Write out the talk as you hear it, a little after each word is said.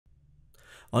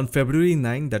On February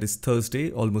 9, that is Thursday,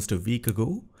 almost a week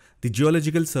ago, the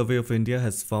Geological Survey of India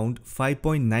has found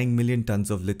 5.9 million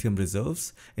tons of lithium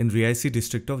reserves in Riyaisi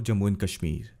district of Jammu and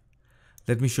Kashmir.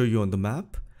 Let me show you on the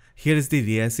map. Here is the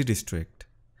Riyaisi district.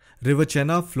 River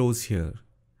Chenab flows here.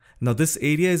 Now this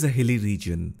area is a hilly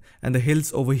region and the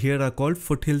hills over here are called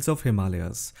foothills of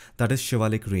Himalayas, that is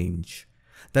Shivalik range.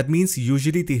 That means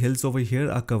usually the hills over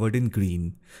here are covered in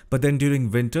green, but then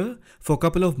during winter, for a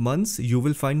couple of months, you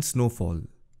will find snowfall.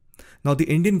 Now the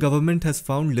Indian government has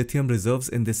found lithium reserves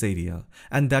in this area,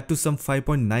 and that to some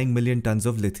 5.9 million tons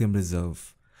of lithium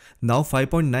reserve. Now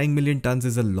 5.9 million tons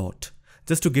is a lot.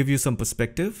 Just to give you some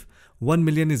perspective, 1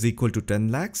 million is equal to 10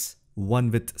 lakhs, 1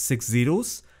 with 6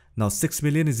 zeros. Now 6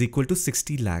 million is equal to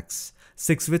 60 lakhs,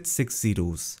 6 with 6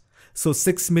 zeros. So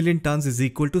 6 million tons is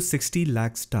equal to 60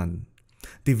 lakhs ton.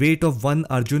 The weight of one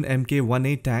Arjun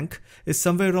Mk1A tank is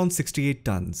somewhere around 68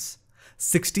 tons.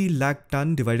 60 lakh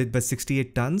ton divided by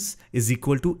 68 tons is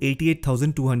equal to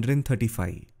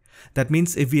 88,235. That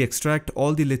means if we extract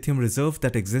all the lithium reserve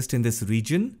that exist in this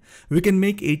region, we can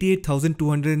make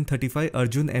 88,235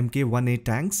 Arjun Mk1A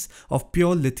tanks of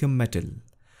pure lithium metal.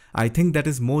 I think that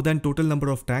is more than total number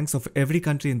of tanks of every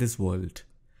country in this world.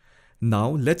 Now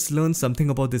let's learn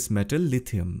something about this metal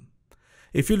lithium.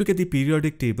 If you look at the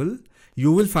periodic table,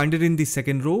 you will find it in the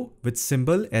second row with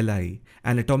symbol Li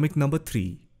and atomic number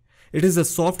 3. It is a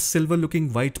soft silver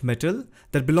looking white metal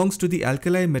that belongs to the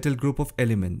alkali metal group of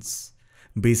elements.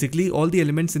 Basically all the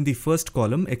elements in the first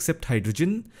column except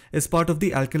hydrogen is part of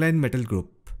the alkaline metal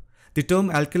group. The term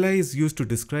alkali is used to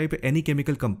describe any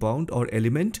chemical compound or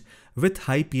element with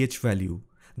high pH value,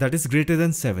 that is greater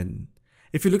than 7.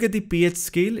 If you look at the pH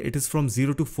scale, it is from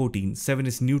 0 to 14. 7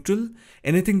 is neutral,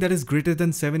 anything that is greater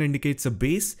than 7 indicates a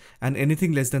base, and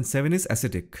anything less than 7 is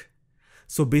acidic.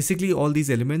 So basically all these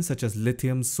elements such as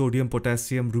lithium, sodium,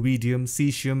 potassium, rubidium,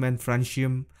 cesium and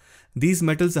francium, these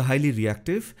metals are highly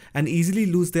reactive and easily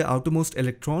lose their outermost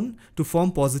electron to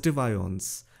form positive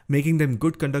ions, making them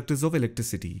good conductors of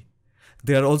electricity.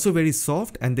 They are also very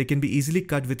soft and they can be easily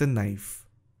cut with a knife.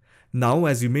 Now,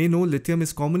 as you may know, lithium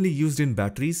is commonly used in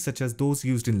batteries such as those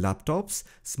used in laptops,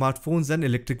 smartphones and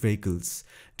electric vehicles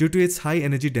due to its high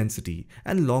energy density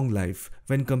and long life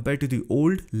when compared to the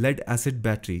old lead acid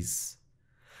batteries.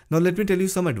 Now let me tell you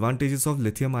some advantages of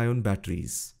lithium ion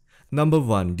batteries. Number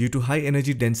 1. Due to high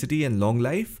energy density and long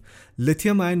life,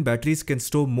 lithium ion batteries can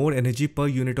store more energy per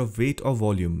unit of weight or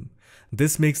volume.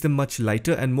 This makes them much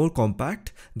lighter and more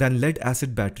compact than lead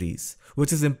acid batteries,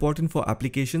 which is important for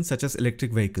applications such as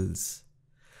electric vehicles.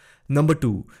 Number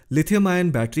 2. Lithium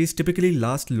ion batteries typically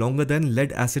last longer than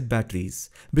lead acid batteries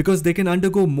because they can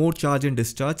undergo more charge and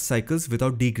discharge cycles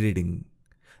without degrading.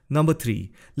 Number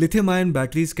 3. Lithium ion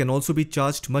batteries can also be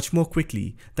charged much more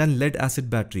quickly than lead acid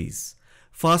batteries.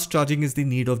 Fast charging is the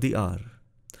need of the hour.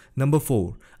 Number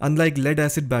 4. Unlike lead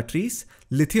acid batteries,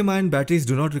 lithium ion batteries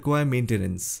do not require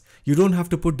maintenance. You don't have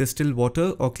to put distilled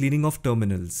water or cleaning of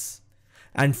terminals.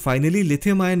 And finally,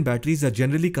 lithium ion batteries are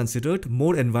generally considered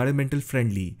more environmental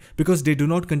friendly because they do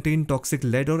not contain toxic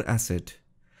lead or acid.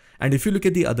 And if you look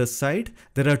at the other side,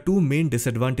 there are two main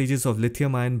disadvantages of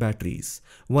lithium ion batteries.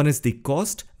 One is the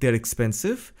cost, they are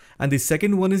expensive, and the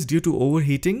second one is due to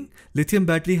overheating, lithium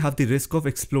battery have the risk of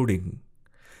exploding.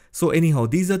 So anyhow,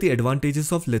 these are the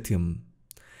advantages of lithium.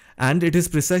 And it is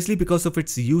precisely because of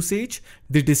its usage,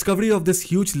 the discovery of this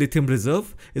huge lithium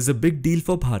reserve is a big deal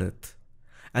for Bharat.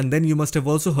 And then you must have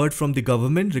also heard from the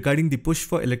government regarding the push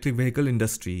for electric vehicle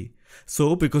industry.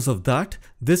 So because of that,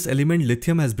 this element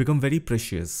lithium has become very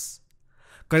precious.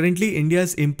 Currently, India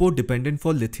is import dependent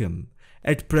for lithium.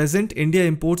 At present, India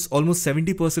imports almost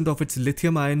 70% of its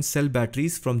lithium ion cell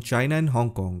batteries from China and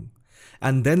Hong Kong.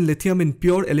 And then lithium in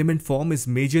pure element form is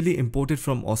majorly imported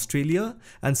from Australia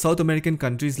and South American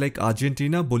countries like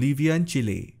Argentina, Bolivia and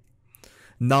Chile.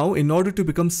 Now, in order to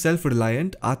become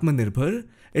self-reliant, Atmanirbhar,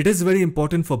 it is very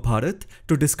important for Bharat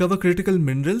to discover critical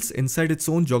minerals inside its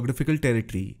own geographical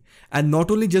territory. And not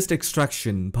only just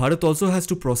extraction, Bharat also has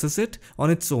to process it on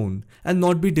its own and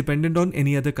not be dependent on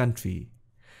any other country.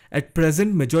 At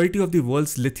present, majority of the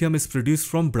world's lithium is produced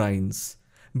from brines.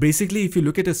 Basically, if you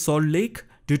look at a salt lake,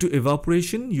 due to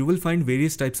evaporation, you will find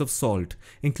various types of salt,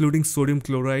 including sodium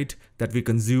chloride that we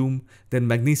consume, then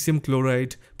magnesium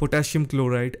chloride, potassium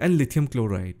chloride, and lithium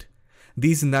chloride.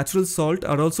 These natural salts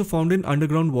are also found in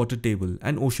underground water table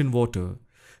and ocean water.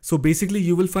 So basically,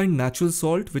 you will find natural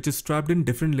salt which is trapped in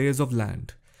different layers of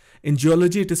land. In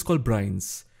geology, it is called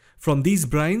brines. From these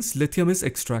brines, lithium is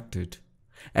extracted.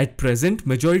 At present,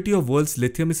 majority of world's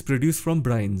lithium is produced from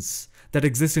brines that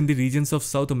exist in the regions of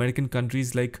South American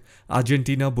countries like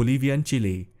Argentina, Bolivia and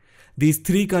Chile. These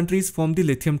three countries form the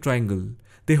lithium triangle.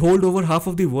 They hold over half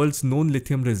of the world's known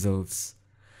lithium reserves.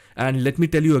 And let me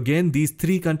tell you again, these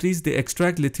three countries, they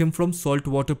extract lithium from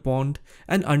saltwater pond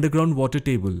and underground water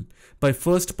table by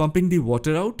first pumping the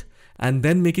water out and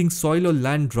then making soil or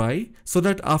land dry so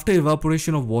that after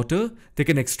evaporation of water, they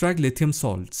can extract lithium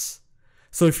salts.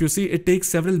 So if you see, it takes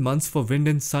several months for wind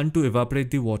and sun to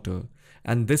evaporate the water,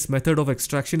 and this method of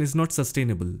extraction is not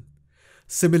sustainable.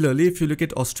 Similarly, if you look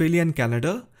at Australia and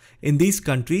Canada, in these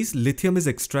countries, lithium is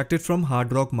extracted from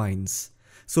hard rock mines.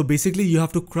 So basically you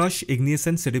have to crush igneous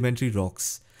and sedimentary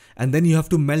rocks, and then you have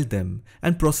to melt them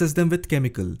and process them with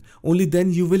chemical. Only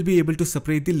then you will be able to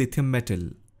separate the lithium metal.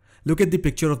 Look at the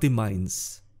picture of the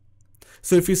mines.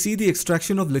 So if you see, the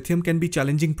extraction of lithium can be a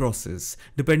challenging process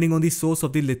depending on the source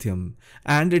of the lithium,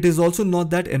 and it is also not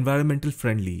that environmental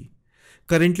friendly.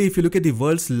 Currently, if you look at the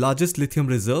world's largest lithium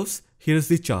reserves, here is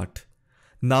the chart.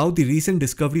 Now the recent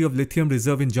discovery of lithium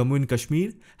reserve in Jammu and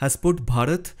Kashmir has put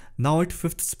Bharat now at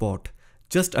 5th spot,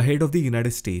 just ahead of the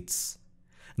United States.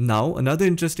 Now another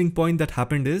interesting point that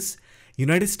happened is,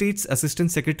 United States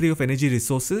Assistant Secretary of Energy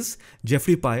Resources,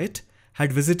 Jeffrey Pyatt,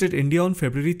 had visited India on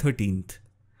February 13th.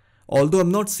 Although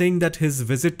I'm not saying that his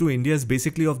visit to India is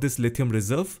basically of this lithium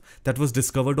reserve that was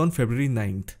discovered on February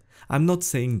 9th. I'm not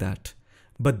saying that.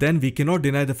 But then we cannot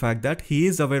deny the fact that he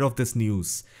is aware of this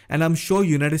news, and I'm sure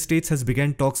United States has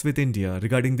begun talks with India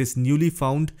regarding this newly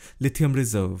found lithium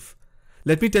reserve.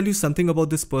 Let me tell you something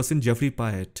about this person, Jeffrey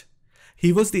Pyatt.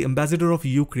 He was the ambassador of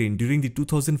Ukraine during the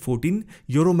 2014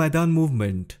 Euromaidan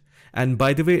movement. And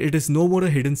by the way, it is no more a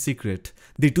hidden secret.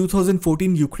 The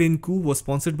 2014 Ukraine coup was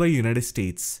sponsored by United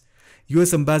States.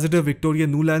 US Ambassador Victoria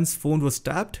Nuland's phone was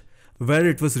tapped, where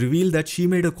it was revealed that she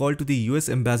made a call to the US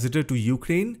Ambassador to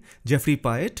Ukraine, Jeffrey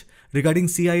Pyatt, regarding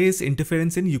CIA's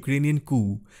interference in Ukrainian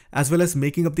coup, as well as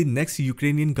making up the next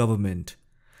Ukrainian government.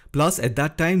 Plus, at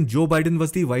that time, Joe Biden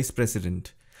was the vice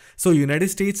president. So United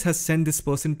States has sent this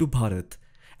person to Bharat.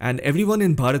 And everyone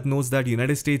in Bharat knows that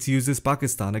United States uses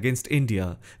Pakistan against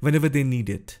India whenever they need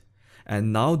it.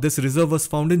 And now this reserve was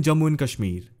found in Jammu and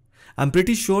Kashmir. I'm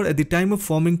pretty sure at the time of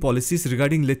forming policies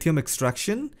regarding lithium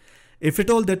extraction, if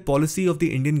at all that policy of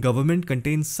the Indian government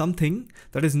contains something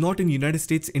that is not in United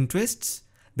States interests,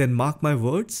 then mark my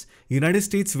words, United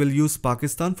States will use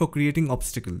Pakistan for creating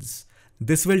obstacles.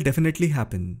 This will definitely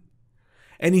happen.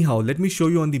 Anyhow, let me show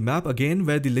you on the map again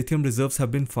where the lithium reserves have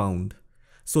been found.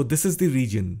 So this is the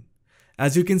region.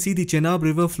 As you can see, the Chenab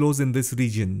river flows in this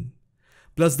region.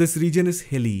 Plus this region is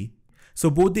hilly. So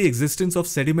both the existence of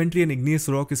sedimentary and igneous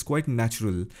rock is quite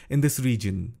natural in this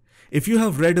region. If you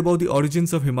have read about the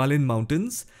origins of Himalayan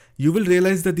mountains, you will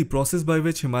realize that the process by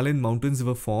which Himalayan mountains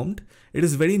were formed, it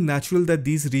is very natural that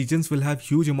these regions will have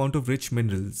huge amount of rich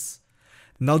minerals.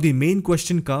 Now the main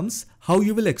question comes, how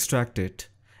you will extract it.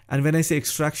 And when I say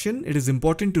extraction, it is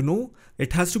important to know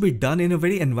it has to be done in a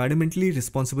very environmentally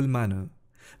responsible manner.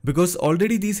 Because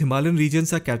already these Himalayan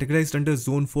regions are categorized under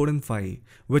Zone 4 and 5,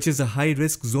 which is a high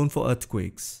risk zone for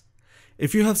earthquakes.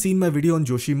 If you have seen my video on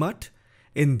Joshimath,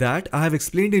 in that I have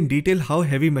explained in detail how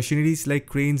heavy machineries like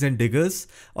cranes and diggers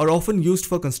are often used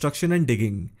for construction and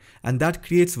digging, and that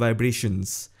creates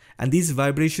vibrations. And these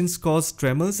vibrations cause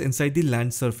tremors inside the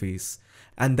land surface.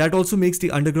 And that also makes the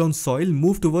underground soil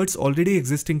move towards already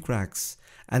existing cracks,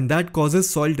 and that causes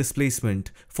soil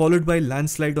displacement followed by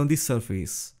landslide on the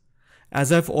surface.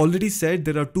 As I've already said,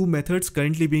 there are two methods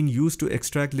currently being used to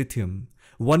extract lithium.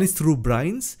 One is through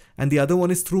brines and the other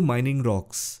one is through mining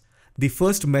rocks. The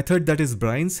first method, that is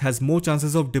brines, has more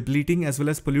chances of depleting as well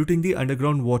as polluting the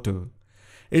underground water.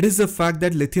 It is the fact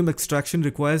that lithium extraction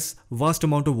requires vast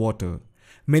amount of water.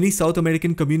 Many South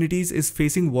American communities is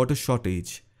facing water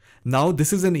shortage. Now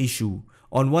this is an issue.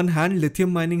 On one hand,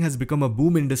 lithium mining has become a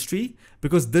boom industry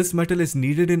because this metal is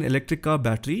needed in electric car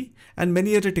battery and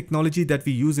many other technology that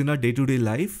we use in our day-to-day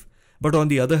life. But on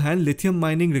the other hand, lithium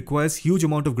mining requires huge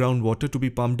amount of groundwater to be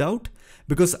pumped out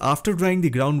because after drying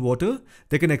the groundwater,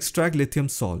 they can extract lithium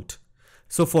salt.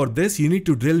 So for this, you need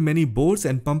to drill many bores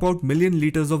and pump out million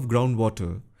liters of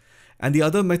groundwater. And the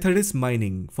other method is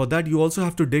mining. For that, you also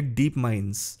have to dig deep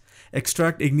mines,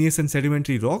 extract igneous and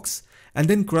sedimentary rocks, and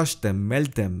then crush them,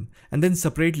 melt them, and then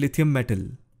separate lithium metal.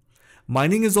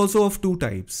 Mining is also of two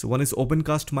types. One is open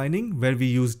cast mining, where we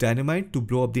use dynamite to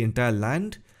blow up the entire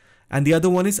land, and the other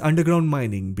one is underground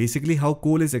mining, basically how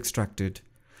coal is extracted.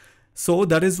 So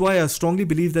that is why I strongly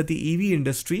believe that the EV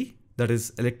industry, that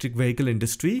is electric vehicle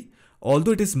industry,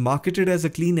 although it is marketed as a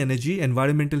clean energy,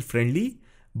 environmental friendly,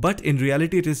 but in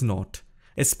reality it is not.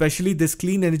 Especially this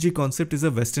clean energy concept is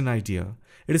a Western idea.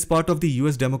 It is part of the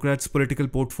US Democrats' political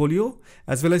portfolio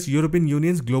as well as European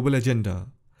Union's global agenda.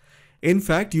 In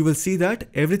fact, you will see that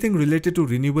everything related to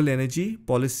renewable energy,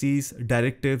 policies,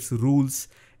 directives, rules,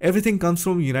 everything comes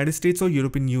from United States or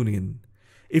European Union.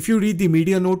 If you read the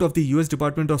media note of the US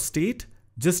Department of State,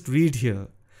 just read here.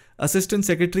 Assistant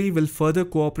Secretary will further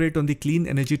cooperate on the clean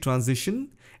energy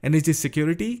transition, energy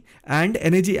security, and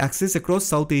energy access across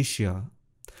South Asia.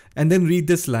 And then read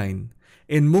this line.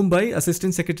 In Mumbai,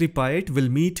 Assistant Secretary Pyatt will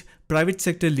meet private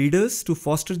sector leaders to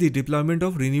foster the deployment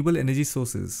of renewable energy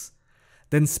sources.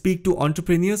 Then speak to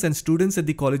entrepreneurs and students at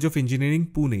the College of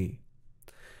Engineering, Pune.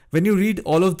 When you read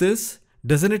all of this,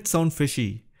 doesn't it sound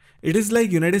fishy? It is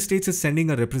like United States is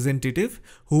sending a representative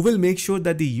who will make sure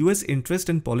that the US interest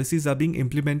and policies are being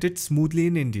implemented smoothly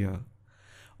in India.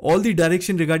 All the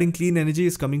direction regarding clean energy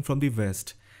is coming from the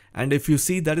West. And if you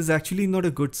see, that is actually not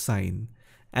a good sign.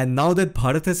 And now that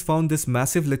Bharat has found this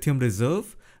massive lithium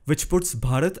reserve, which puts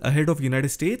Bharat ahead of United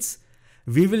States,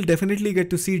 we will definitely get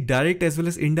to see direct as well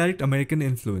as indirect American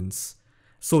influence.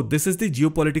 So this is the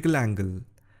geopolitical angle.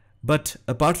 But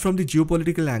apart from the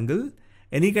geopolitical angle,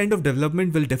 any kind of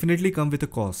development will definitely come with a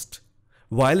cost.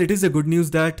 While it is a good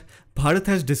news that Bharat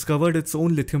has discovered its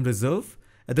own lithium reserve,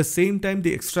 at the same time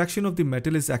the extraction of the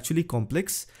metal is actually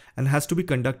complex and has to be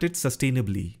conducted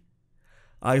sustainably.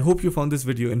 I hope you found this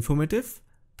video informative.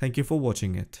 Thank you for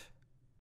watching it.